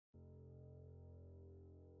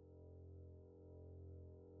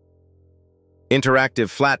Interactive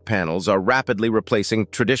flat panels are rapidly replacing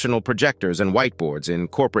traditional projectors and whiteboards in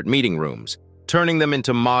corporate meeting rooms, turning them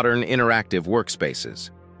into modern interactive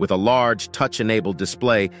workspaces. With a large touch-enabled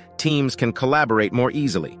display, teams can collaborate more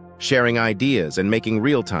easily, sharing ideas and making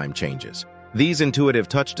real-time changes. These intuitive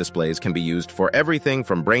touch displays can be used for everything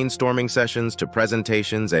from brainstorming sessions to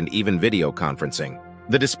presentations and even video conferencing.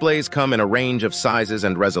 The displays come in a range of sizes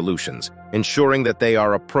and resolutions, ensuring that they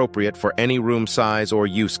are appropriate for any room size or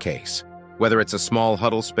use case. Whether it's a small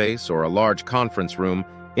huddle space or a large conference room,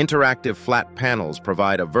 interactive flat panels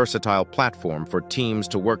provide a versatile platform for teams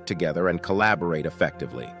to work together and collaborate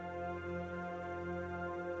effectively.